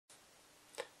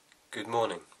Good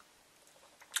morning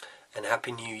and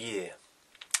Happy New Year.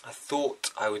 I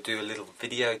thought I would do a little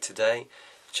video today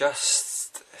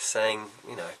just saying,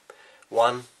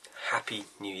 one, Happy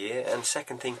New Year, and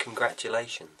second thing,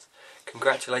 congratulations.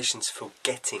 Congratulations for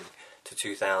getting to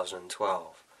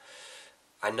 2012.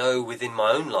 I know within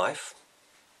my own life,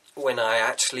 when I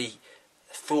actually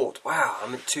thought, wow,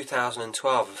 I'm at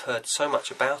 2012, I've heard so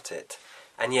much about it,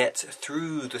 and yet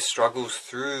through the struggles,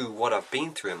 through what I've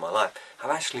been through in my life,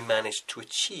 I've actually managed to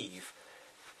achieve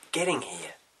getting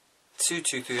here to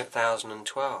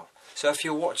 2012. So if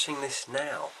you're watching this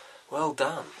now, well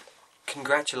done.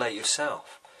 Congratulate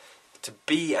yourself. To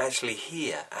be actually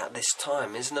here at this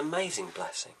time is an amazing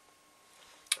blessing.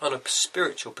 On a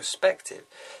spiritual perspective,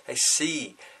 they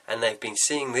see, and they've been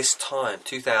seeing this time,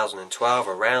 2012,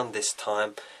 around this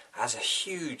time, as a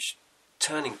huge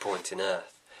turning point in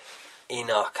Earth, in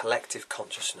our collective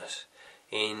consciousness,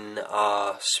 in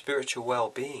our spiritual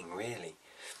well-being, really.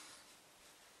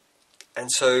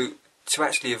 And so, to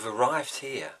actually have arrived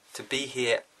here, to be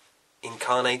here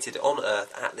incarnated on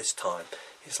Earth at this time,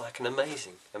 is like an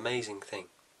amazing, amazing thing.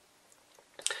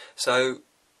 So,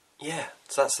 yeah,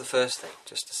 so that's the first thing,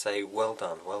 just to say well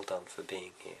done for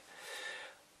being here.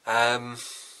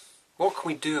 What can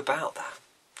we do about that?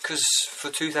 Because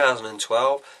for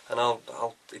 2012, and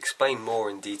I'll explain more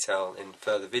in detail in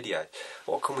further videos,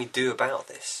 what can we do about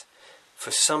this? For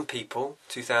some people,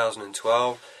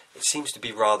 2012, it seems to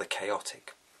be rather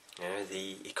chaotic.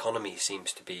 The economy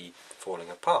seems to be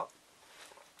falling apart.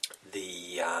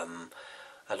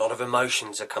 A lot of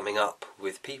emotions are coming up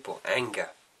with people. Anger,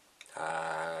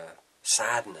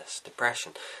 sadness,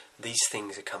 depression. These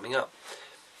things are coming up.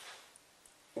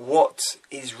 What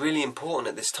is really important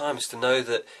at this time is to know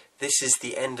that this is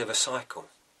the end of a cycle.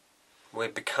 We're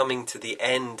becoming to the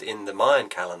end in the Mayan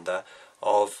calendar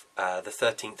of the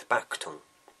 13th Baktung,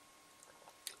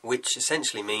 which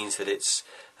essentially means that it's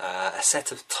a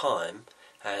set of time,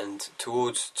 and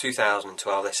towards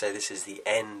 2012 they say this is the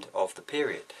end of the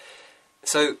period.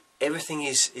 So everything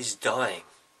is dying.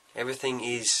 Everything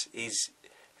is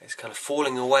kind of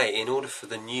falling away in order for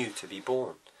the new to be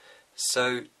born.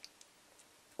 So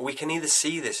we can either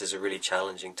see this as a really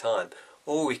challenging time,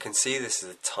 or we can see this as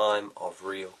a time of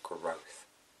real growth,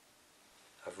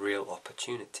 of real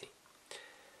opportunity.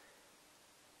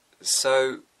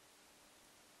 So,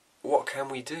 what can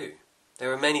we do?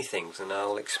 There are many things, and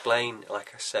I'll explain,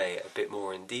 like I say, a bit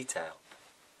more in detail.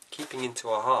 Keeping into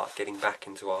our heart, getting back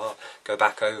into our heart. Go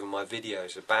back over my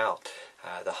videos about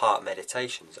the heart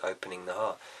meditations, opening the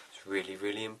heart. It's really,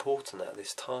 really important at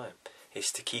this time.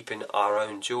 It's to keep in our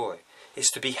own joy. Is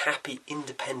to be happy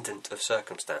independent of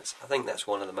circumstance. I think that's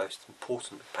one of the most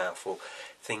important, powerful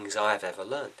things I've ever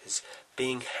learned, is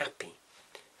being happy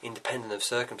independent of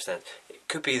circumstance. It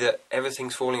could be that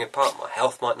everything's falling apart. My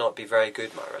health might not be very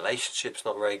good, my relationship's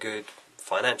not very good,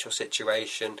 financial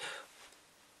situation.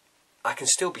 I can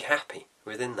still be happy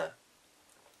within that.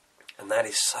 And that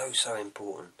is so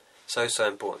important. So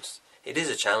important. It is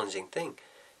a challenging thing,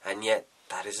 and yet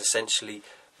that is essentially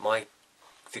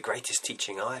the greatest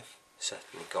teaching I've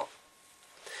certainly got.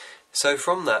 So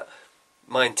from that,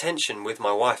 my intention with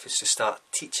my wife is to start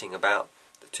teaching about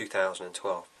the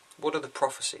 2012. What are the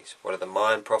prophecies? What are the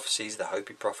Mayan prophecies, the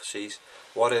Hopi prophecies?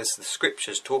 What is the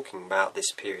scriptures talking about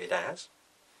this period as?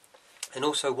 And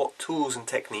also, what tools and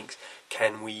techniques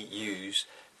can we use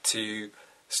to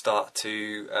start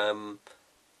to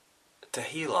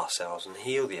heal ourselves and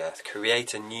heal the earth,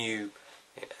 create a new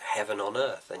heaven on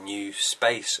earth, a new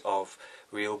space of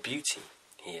real beauty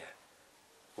here?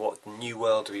 What new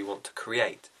world do we want to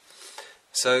create?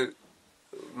 So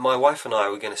my wife and I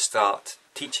were going to start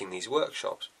teaching these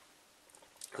workshops.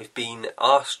 We've been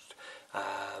asked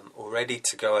already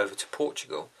to go over to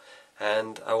Portugal,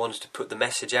 and I wanted to put the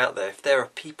message out there. If there are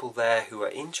people there who are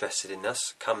interested in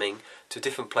us coming to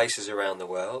different places around the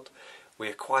world,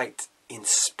 we're quite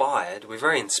inspired. We're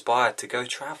very inspired to go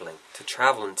travelling, to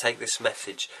travel and take this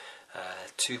message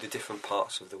to the different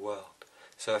parts of the world.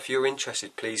 So if you're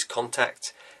interested, please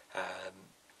contact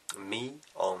me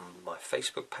on my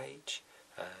Facebook page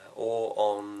or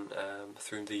on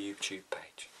through the YouTube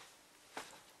page.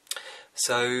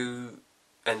 So,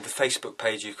 and the Facebook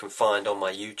page you can find on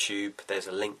my YouTube. There's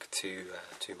a link to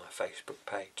my Facebook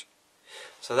page.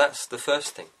 So that's the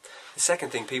first thing. The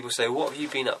second thing, people say, what have you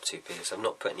been up to, Piers? I've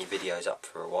not put any videos up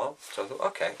for a while. So I thought,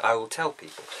 okay, I will tell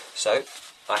people. So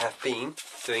I have been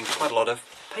doing quite a lot of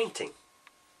painting.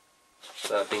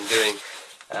 So I've been doing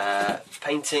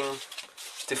painting,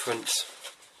 different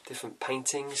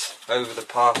paintings over the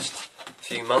past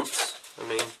few months. I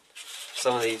mean,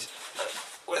 some of these,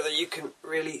 whether you can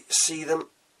really see them,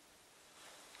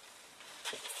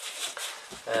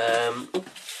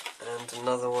 And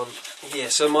another one here.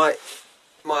 So my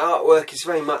artwork is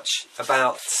very much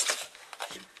about,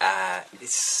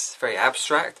 it's very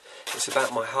abstract. It's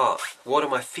about my heart. What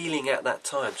am I feeling at that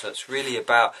time? So it's really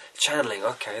about channeling.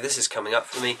 Okay, this is coming up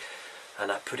for me,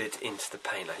 and I put it into the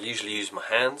paint. I usually use my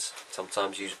hands,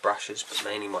 sometimes use brushes, but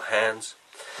mainly my hands,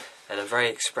 and I'm very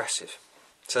expressive.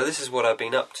 So this is what I've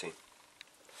been up to.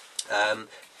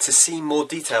 To see more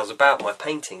details about my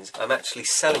paintings, I'm actually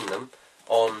selling them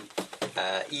on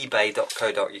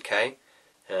ebay.co.uk.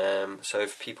 So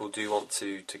if people do want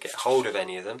to get hold of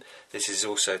any of them, this is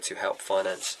also to help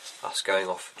finance us going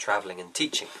off travelling and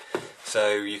teaching.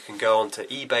 So you can go on to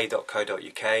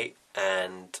ebay.co.uk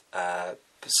and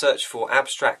search for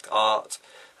abstract art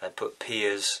and put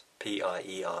Piers,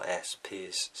 P-I-E-R-S,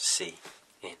 Piers C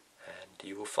in, and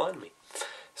you will find me.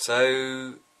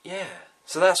 So yeah,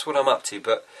 so that's what I'm up to.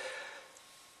 But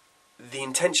the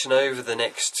intention over the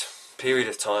next period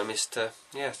of time is to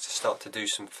start to do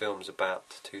some films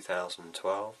about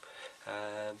 2012,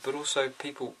 but also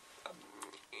people,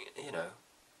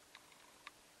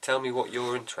 tell me what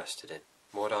you're interested in.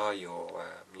 What are your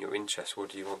interests? What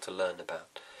do you want to learn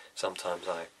about? Sometimes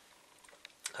I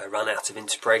run out of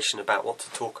inspiration about what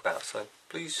to talk about, so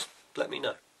please let me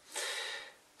know.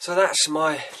 So that's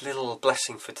my little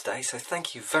blessing for today. So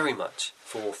thank you very much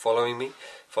for following me,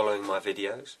 following my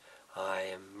videos. I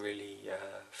am really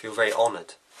feel very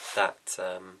honoured that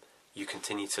you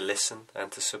continue to listen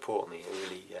and to support me. It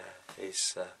really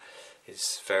is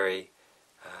very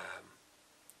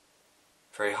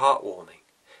very heartwarming.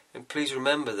 And please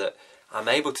remember that I'm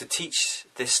able to teach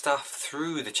this stuff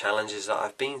through the challenges that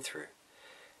I've been through.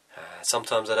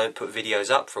 Sometimes I don't put videos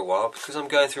up for a while because I'm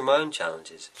going through my own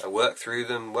challenges. I work through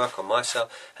them, work on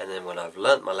myself, and then when I've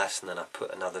learnt my lesson, then I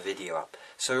put another video up.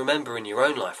 So remember, in your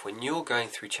own life, when you're going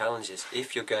through challenges,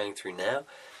 if you're going through now,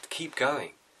 keep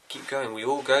going. Keep going. We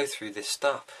all go through this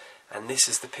stuff. And this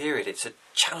is the period. It's a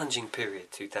challenging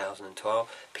period,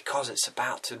 2012, because it's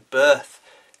about to birth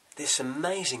this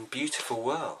amazing, beautiful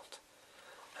world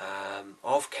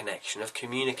of connection, of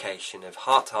communication, of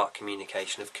heart-to-heart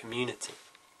communication, of community.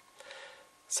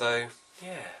 So,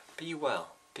 yeah, be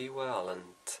well, and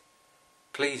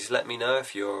please let me know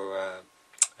if you're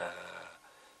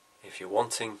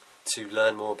wanting to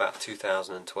learn more about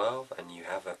 2012 and you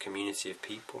have a community of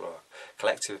people or a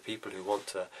collective of people who want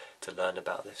to learn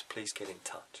about this. Please get in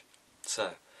touch.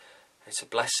 So, it's a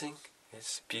blessing,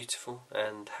 it's beautiful,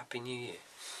 and Happy New Year.